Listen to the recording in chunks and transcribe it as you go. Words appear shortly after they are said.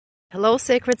Hello,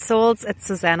 sacred souls. It's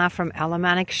Susanna from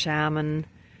Alamanic Shaman.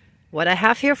 What I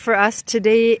have here for us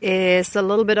today is a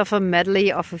little bit of a medley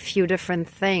of a few different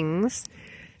things.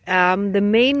 The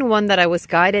main one that I was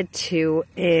guided to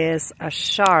is a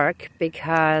shark,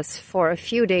 because for a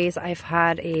few days I've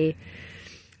had a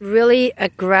really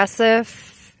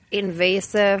aggressive,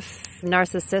 invasive,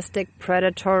 narcissistic,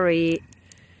 predatory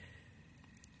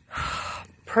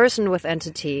person with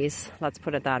entities, let's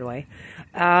put it that way,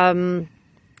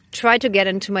 try to get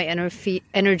into my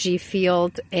energy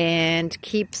field and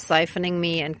keep siphoning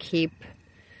me and keep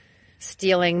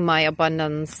stealing my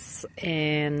abundance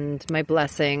and my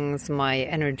blessings, my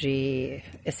energy,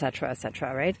 etc.,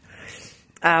 right?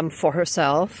 For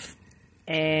herself.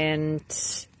 And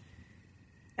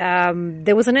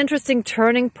there was an interesting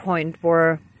turning point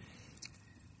where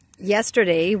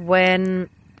yesterday when...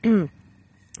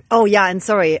 oh yeah, and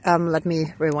sorry, let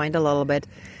me rewind a little bit.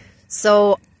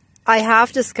 So I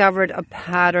have discovered a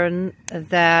pattern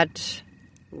that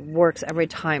works every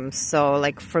time. So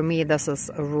like for me, this is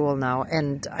a rule now,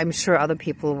 and I'm sure other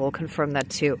people will confirm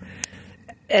that too.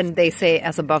 And they say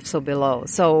as above, so below.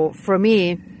 So for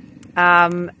me,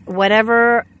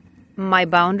 whenever my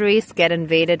boundaries get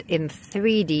invaded in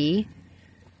 3D,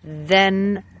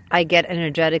 then I get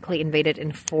energetically invaded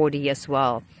in 4D as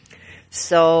well.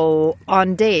 So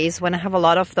on days when I have a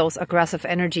lot of those aggressive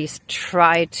energies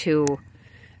try to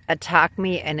attack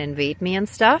me and invade me and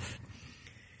stuff,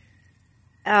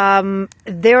 there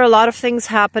are a lot of things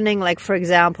happening. Like, for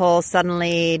example,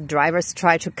 suddenly drivers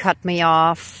try to cut me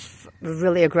off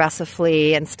really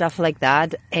aggressively and stuff like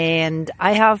that. And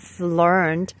I have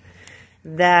learned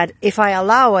that if I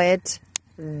allow it,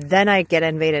 then I get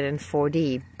invaded in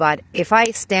 4D. But if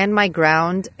I stand my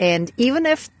ground, and even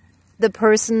if the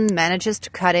person manages to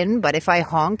cut in, but if I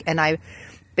honk and I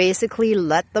basically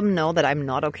let them know that I'm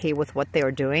not okay with what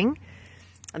they're doing,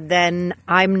 then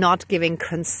I'm not giving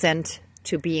consent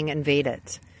to being invaded.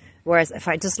 Whereas if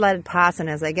I just let it pass and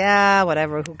it's like,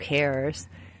 whatever, who cares,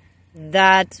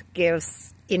 that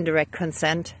gives indirect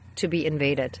consent to be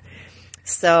invaded.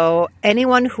 So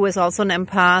anyone who is also an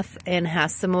empath and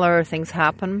has similar things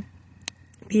happen,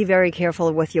 be very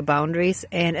careful with your boundaries,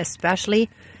 and especially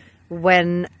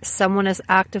when someone is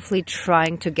actively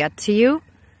trying to get to you,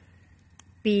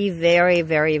 be very,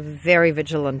 very, very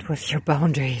vigilant with your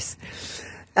boundaries.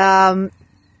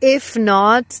 If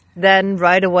not, then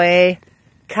right away,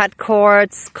 cut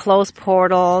cords, close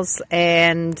portals,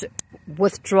 and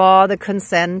withdraw the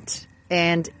consent,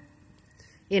 and,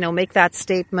 make that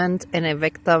statement and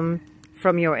evict them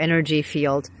from your energy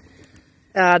field.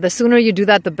 The sooner you do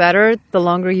that, the better. The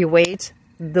longer you wait,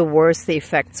 the worse the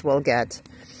effects will get.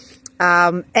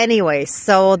 Anyway,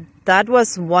 so that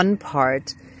was one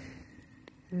part.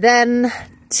 Then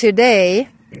today,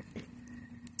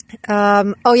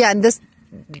 and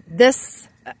this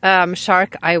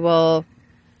shark I will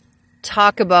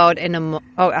talk about in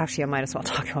actually I might as well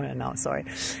talk about it now, sorry.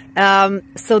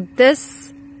 So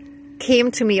this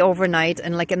came to me overnight,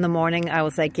 and like in the morning I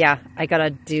was like, yeah, I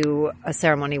gotta do a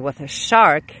ceremony with a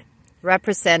shark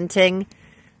representing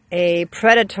a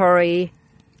predatory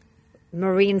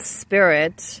marine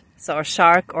spirit, so a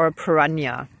shark or a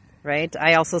piranha. Right?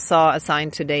 I also saw a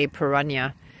sign today,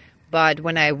 piranha, but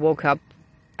when I woke up,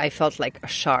 I felt like a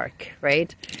shark,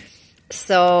 right?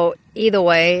 So either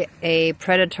way, a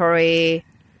predatory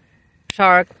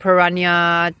shark,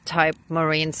 piranha type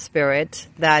marine spirit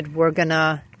that we're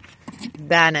gonna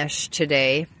banish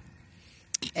today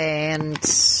and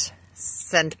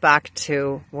send back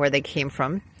to where they came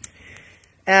from.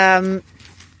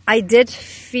 I did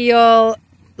feel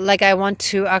like I want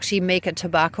to actually make a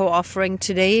tobacco offering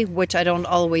today, which I don't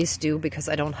always do because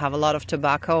I don't have a lot of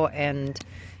tobacco, and,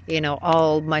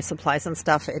 all my supplies and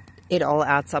stuff, it all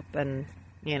adds up, and,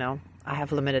 I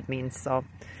have limited means. So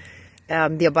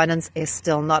the abundance is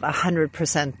still not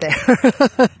 100%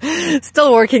 there.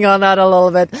 Still working on that a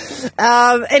little bit.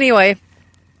 Anyway,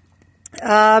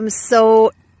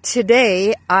 so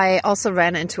today, I also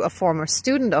ran into a former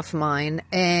student of mine,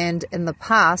 and in the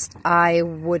past, I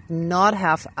would not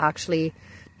have actually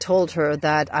told her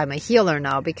that I'm a healer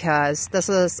now, because this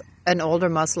is an older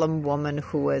Muslim woman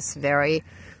who is very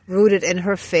rooted in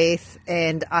her faith,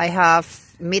 and I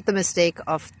have made the mistake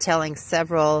of telling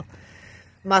several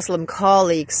Muslim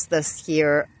colleagues this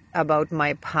year about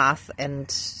my path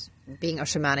and being a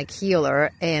shamanic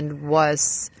healer, and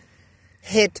was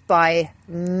hit by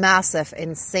massive,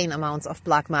 insane amounts of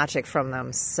black magic from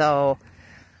them. So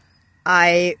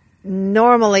I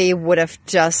normally would have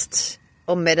just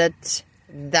omitted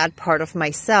that part of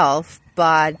myself,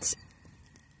 but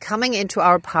coming into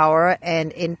our power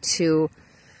and into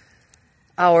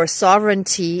our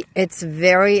sovereignty, it's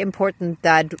very important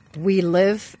that we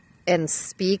live and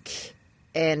speak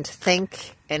and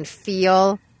think and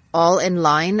feel all in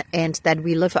line, and that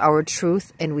we live our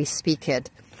truth and we speak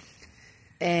it.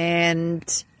 And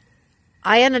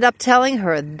I ended up telling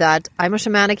her that I'm a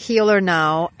shamanic healer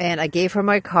now, and I gave her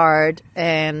my card.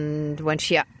 And when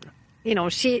she,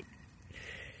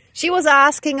 she was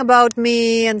asking about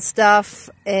me and stuff,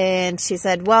 and she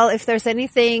said, well, if there's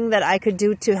anything that I could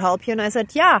do to help you. And I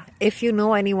said, yeah, if you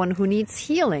know anyone who needs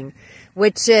healing,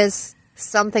 which is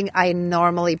something I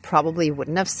normally probably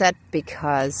wouldn't have said,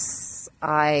 because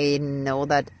I know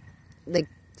that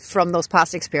from those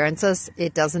past experiences,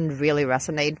 it doesn't really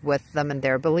resonate with them and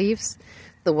their beliefs,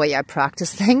 the way I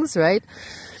practice things, right?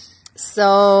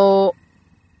 So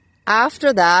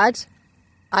after that,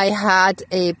 I had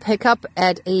a pickup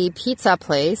at a pizza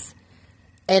place,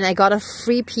 and I got a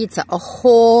free pizza, a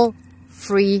whole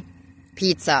free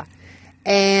pizza.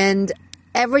 And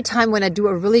every time when I do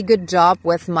a really good job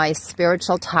with my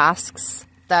spiritual tasks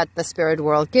that the spirit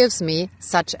world gives me,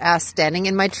 such as standing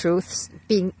in my truth,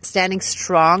 standing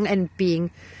strong and being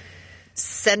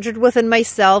centered within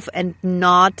myself and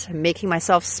not making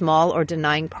myself small or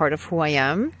denying part of who I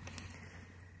am,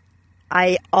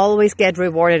 I always get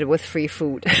rewarded with free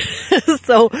food.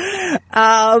 So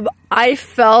I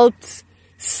felt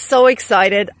so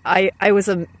excited. I was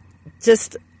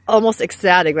just almost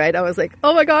ecstatic, right? I was like,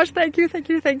 oh my gosh, thank you,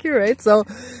 right? So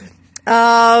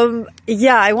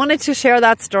yeah, I wanted to share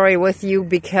that story with you,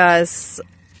 because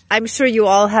I'm sure you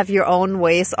all have your own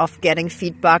ways of getting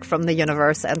feedback from the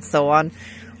universe and so on.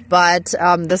 But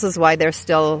this is why there's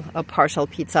still a partial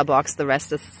pizza box. The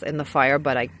rest is in the fire,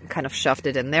 but I kind of shoved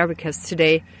it in there because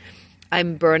today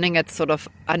I'm burning it sort of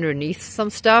underneath some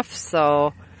stuff.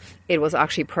 So it was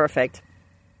actually perfect.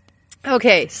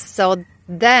 Okay, so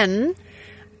then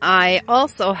I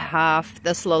also have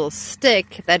this little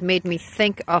stick that made me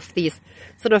think of these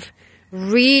sort of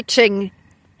reaching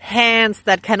hands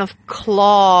that kind of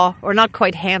claw, or not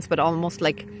quite hands, but almost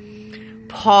like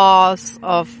paws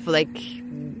of like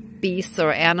beasts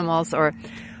or animals. Or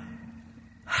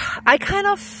I kind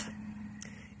of,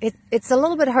 it's a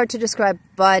little bit hard to describe,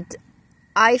 but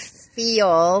I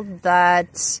feel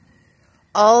that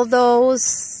all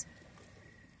those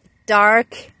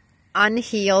dark,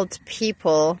 unhealed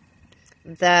people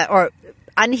that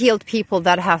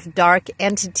have dark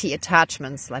entity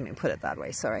attachments, let me put it that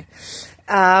way, sorry,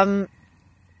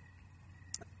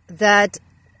 that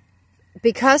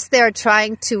because they're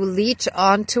trying to leech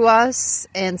onto us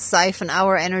and siphon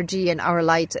our energy and our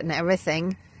light and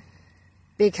everything,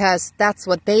 because that's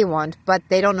what they want, but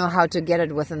they don't know how to get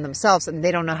it within themselves, and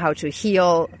they don't know how to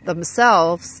heal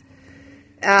themselves.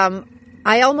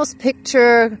 I almost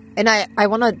picture, and I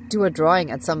want to do a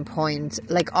drawing at some point,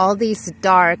 like all these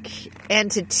dark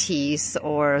entities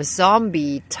or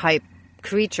zombie type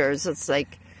creatures. It's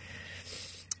like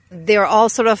they're all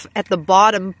sort of at the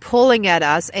bottom pulling at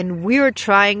us, and we're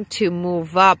trying to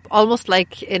move up, almost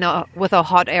like with a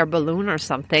hot air balloon or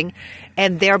something,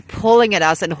 and they're pulling at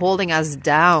us and holding us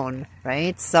down,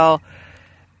 right? So,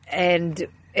 and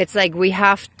it's like we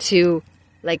have to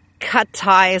like cut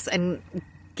ties and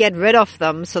get rid of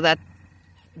them so that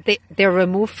they're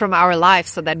removed from our lives,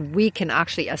 so that we can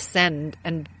actually ascend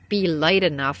and be light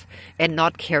enough and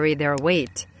not carry their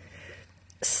weight.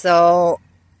 So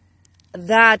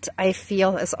that, I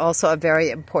feel, is also a very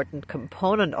important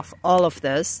component of all of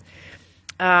this.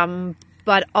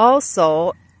 But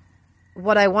also,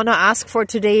 what I want to ask for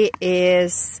today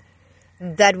is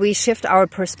that we shift our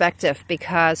perspective,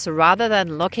 because rather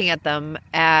than looking at them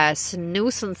as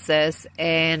nuisances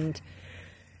and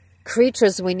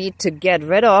creatures we need to get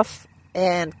rid of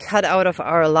and cut out of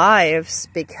our lives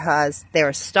because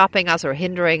they're stopping us or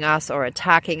hindering us or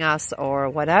attacking us or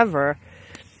whatever,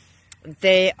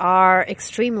 they are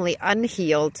extremely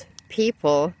unhealed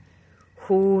people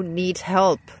who need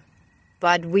help.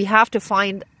 But we have to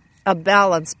find a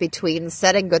balance between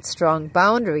setting good, strong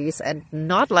boundaries and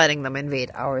not letting them invade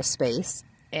our space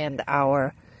and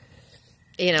our,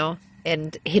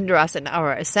 and hinder us in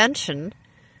our ascension.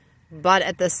 But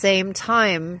at the same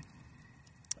time,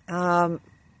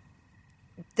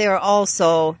 they're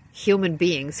also human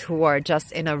beings who are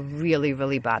just in a really,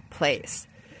 really bad place,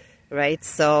 right?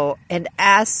 So, and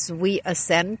as we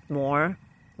ascend more,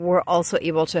 we're also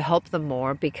able to help them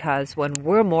more, because when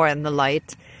we're more in the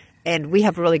light and we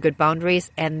have really good boundaries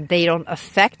and they don't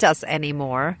affect us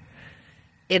anymore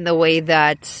in the way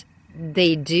that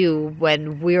they do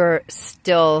when we're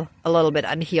still a little bit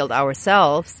unhealed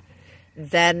ourselves,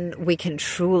 then we can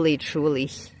truly, truly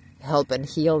help and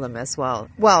heal them as well.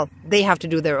 Well, they have to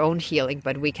do their own healing,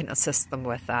 but we can assist them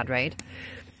with that, right?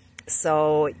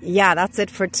 So yeah, that's it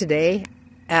for today.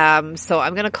 So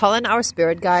I'm going to call in our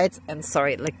spirit guides, and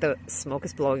sorry, like the smoke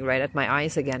is blowing right at my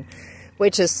eyes again,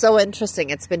 which is so interesting.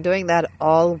 It's been doing that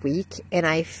all week, and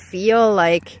I feel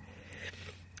like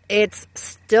it's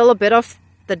still a bit of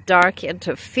the dark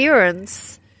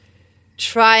interference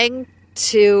trying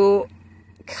to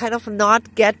kind of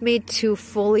not get me to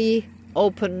fully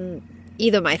open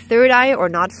either my third eye or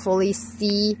not fully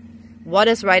see what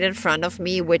is right in front of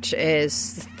me, which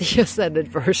is the ascended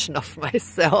version of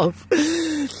myself.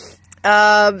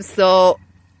 So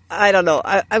I don't know.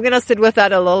 I'm going to sit with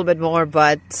that a little bit more,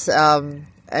 but I'm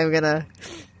going to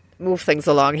move things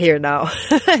along here now.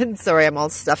 And sorry, I'm all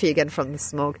stuffy again from the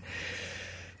smoke.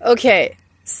 Okay,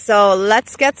 so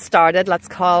let's get started. Let's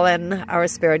call in our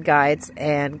spirit guides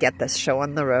and get this show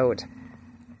on the road.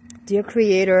 Dear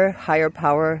Creator, higher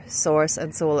power, source,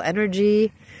 and soul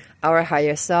energy, our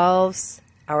higher selves,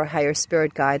 our higher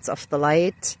spirit guides of the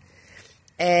light,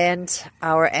 and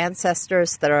our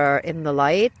ancestors that are in the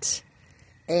light.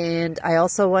 And I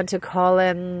also want to call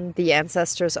in the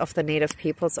ancestors of the native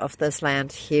peoples of this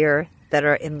land here that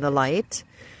are in the light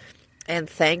and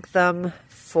thank them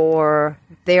for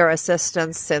their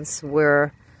assistance since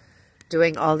we're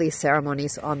doing all these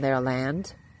ceremonies on their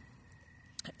land.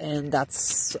 And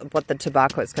that's what the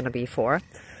tobacco is going to be for.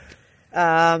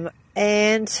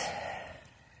 And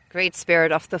Great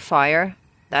Spirit of the Fire,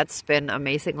 that's been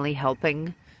amazingly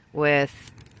helping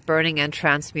with burning and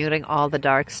transmuting all the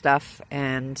dark stuff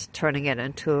and turning it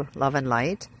into love and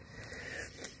light.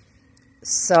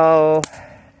 So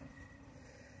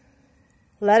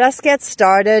let us get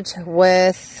started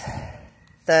with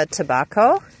the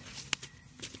tobacco.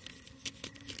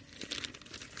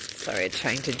 Sorry,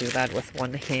 trying to do that with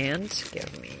one hand.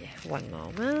 Give me one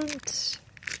moment.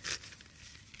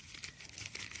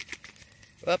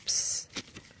 Whoops.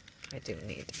 I do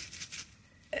need...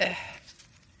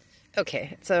 Okay,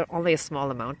 it's only a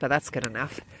small amount, but that's good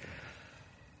enough.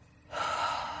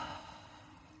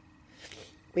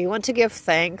 We want to give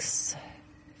thanks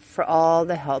for all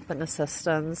the help and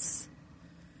assistance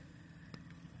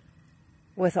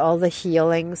with all the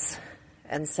healings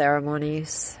and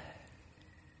ceremonies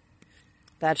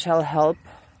that shall help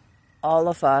all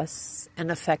of us and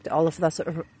affect all of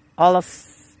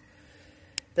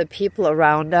the people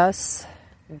around us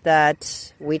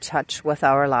that we touch with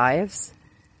our lives.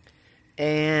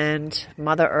 And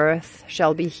Mother Earth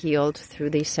shall be healed through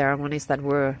these ceremonies that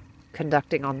we're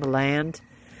conducting on the land.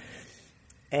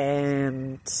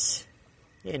 And,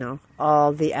 you know,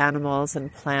 all the animals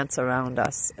and plants around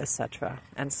us, etc.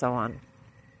 and so on.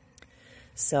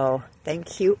 So,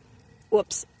 thank you.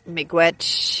 Whoops.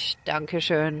 Miigwech.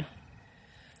 Dankeschön.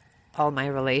 All my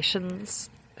relations.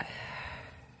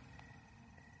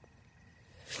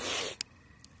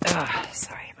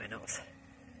 Sorry, my nose.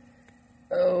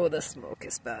 Oh, the smoke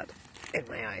is bad in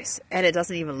my eyes. And it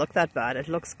doesn't even look that bad. It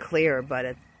looks clear,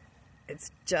 but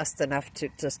it's just enough to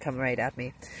just come right at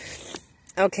me.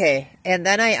 Okay, and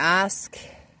then I ask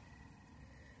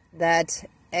that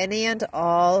any and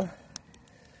all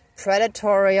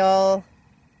predatorial,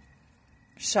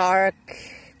 shark,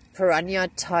 piranha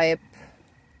type,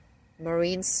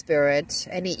 marine spirit,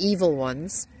 any evil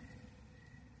ones,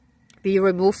 be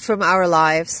removed from our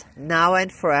lives now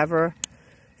and forever,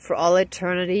 for all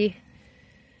eternity,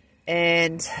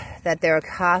 and that they're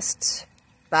cast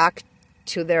back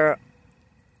to their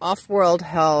off-world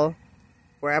hell,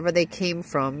 wherever they came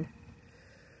from,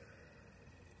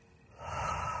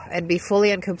 and be fully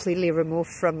and completely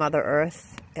removed from Mother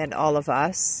Earth and all of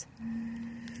us,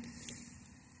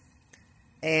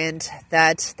 and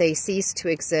that they cease to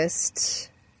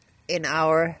exist in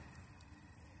our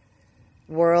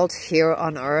world here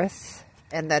on Earth,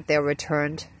 and that they're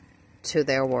returned to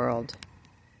their world,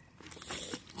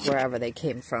 wherever they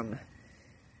came from.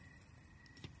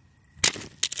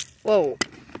 Whoa.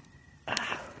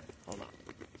 Hold on.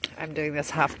 I'm doing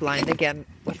this half blind again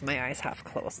with my eyes half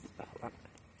closed. Hold on.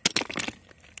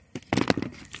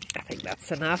 I think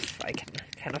that's enough. I can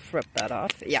kind of rip that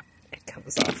off. Yeah, it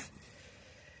comes off.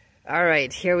 All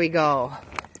right, here we go.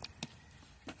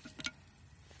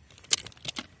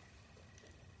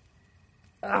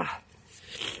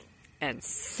 And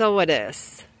so it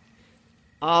is.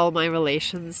 All my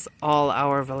relations, all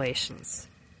our relations.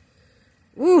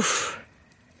 Woof.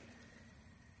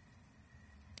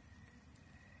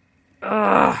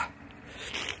 Oh,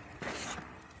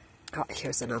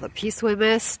 here's another piece we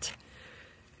missed.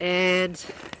 And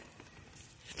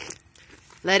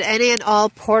let any and all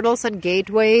portals and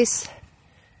gateways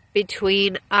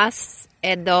between us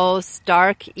and those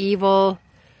dark, evil,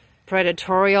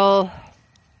 predatorial,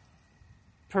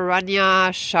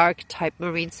 piranha, shark type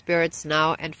marine spirits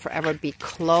now and forever be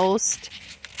closed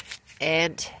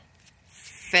and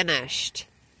finished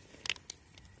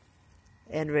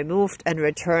and removed and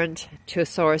returned to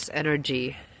source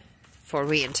energy for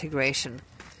reintegration.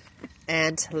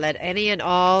 And let any and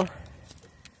all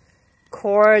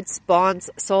cords, bonds,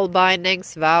 soul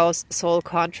bindings, vows, soul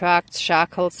contracts,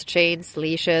 shackles, chains,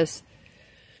 leashes,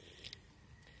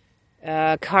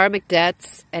 karmic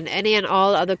debts, and any and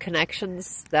all other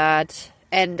connections that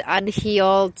and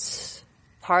unhealed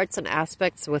parts and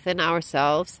aspects within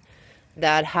ourselves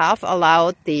that have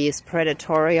allowed these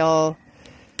predatorial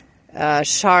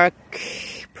shark,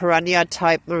 piranha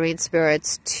type marine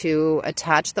spirits to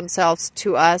attach themselves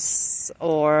to us,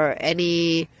 or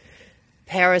any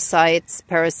parasites,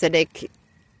 parasitic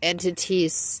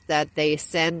entities that they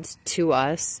send to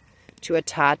us to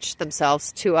attach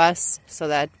themselves to us so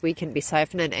that we can be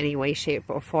siphoned in any way, shape,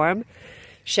 or form,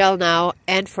 shall now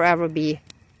and forever be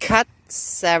cut,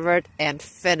 severed, and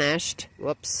finished.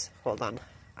 Whoops, hold on.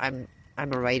 I'm a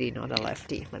righty, not a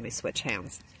lefty. Let me switch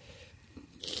hands.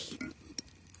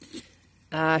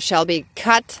 Shall be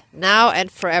cut now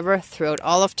and forever throughout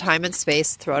all of time and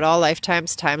space, throughout all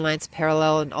lifetimes, timelines,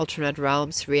 parallel and alternate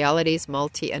realms, realities,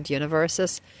 multi and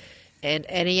universes, and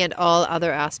any and all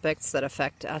other aspects that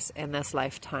affect us in this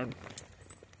lifetime.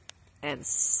 And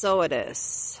so it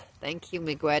is. Thank you,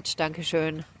 Miigwech,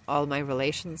 Dankeschön, all my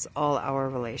relations, all our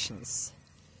relations.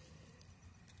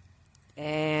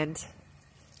 And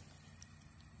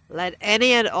let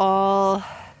any and all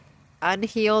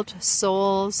unhealed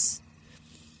souls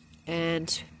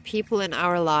and people in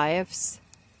our lives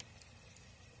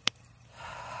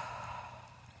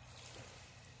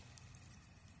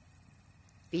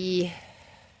be,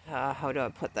 how do I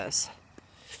put this?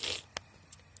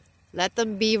 Let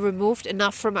them be removed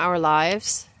enough from our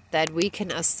lives that we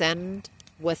can ascend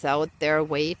without their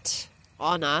weight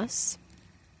on us.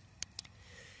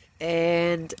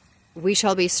 And we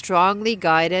shall be strongly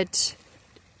guided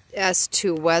as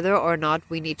to whether or not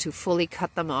we need to fully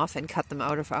cut them off and cut them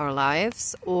out of our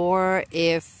lives, or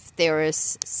if there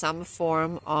is some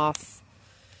form of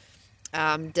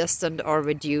distant or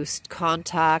reduced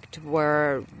contact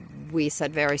where we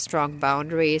set very strong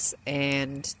boundaries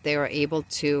and they are able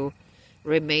to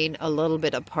remain a little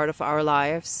bit a part of our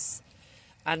lives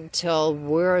until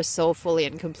we're so fully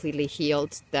and completely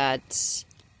healed that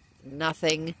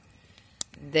nothing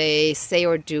they say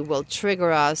or do will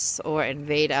trigger us or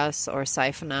invade us or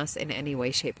siphon us in any way,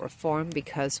 shape, or form,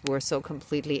 because we're so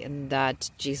completely in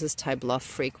that Jesus type love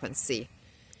frequency.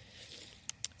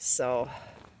 So,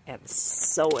 and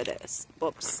so it is.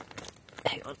 Oops.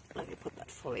 Hang on, let me put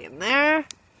that fully in there.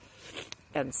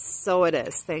 And so it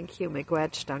is. Thank you,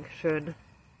 Miigwech, Dankeschön.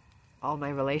 All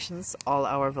my relations, all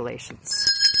our relations.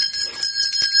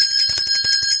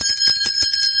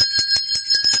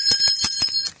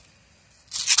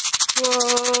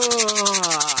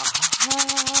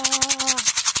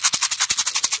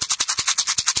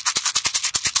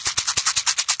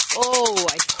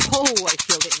 I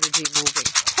feel the energy moving.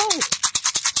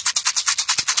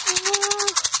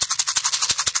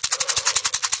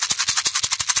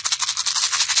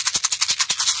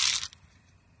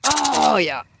 Oh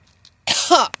yeah.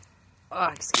 Oh,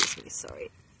 excuse me, sorry.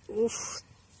 Oof.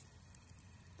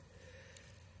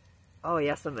 Oh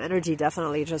yeah, some energy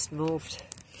definitely just moved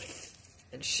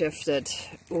and shifted.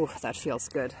 Ooh, that feels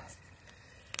good.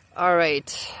 All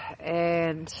right,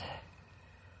 and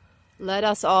let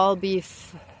us all be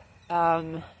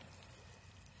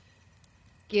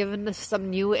given some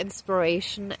new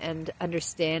inspiration and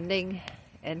understanding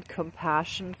and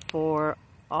compassion for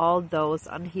all those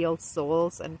unhealed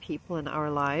souls and people in our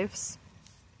lives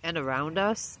and around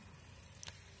us.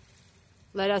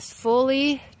 Let us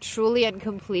fully, truly, and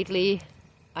completely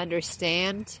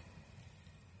understand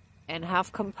and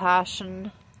have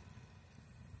compassion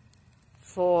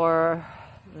for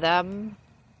them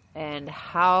and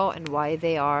how and why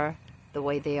they are the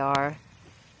way they are,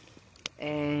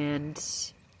 and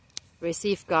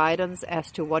receive guidance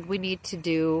as to what we need to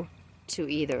do to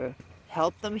either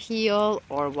help them heal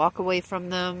or walk away from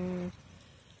them.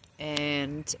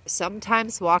 And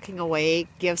sometimes walking away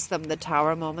gives them the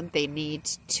tower moment they need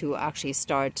to actually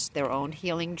start their own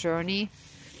healing journey,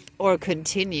 or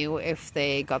continue if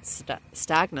they got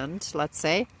stagnant, let's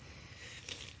say.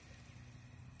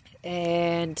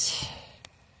 And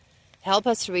help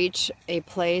us reach a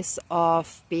place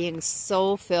of being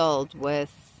so filled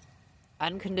with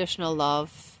unconditional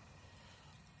love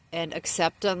and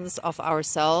acceptance of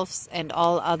ourselves and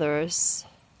all others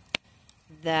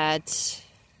that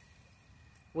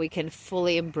we can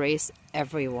fully embrace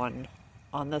everyone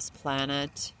on this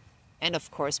planet And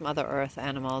of course, Mother Earth,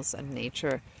 animals, and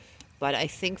nature. But I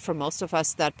think for most of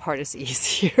us, that part is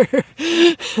easier.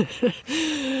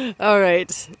 All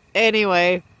right.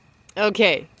 Anyway.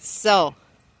 Okay. So.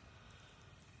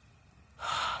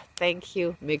 Thank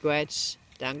you, Miigwech.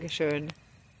 Dankeschön.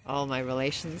 All my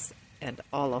relations and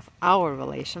all of our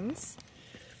relations.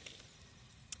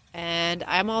 And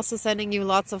I'm also sending you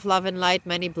lots of love and light,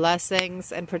 many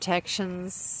blessings and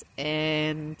protections.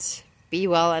 And be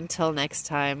well until next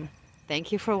time.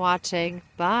 Thank you for watching.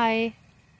 Bye.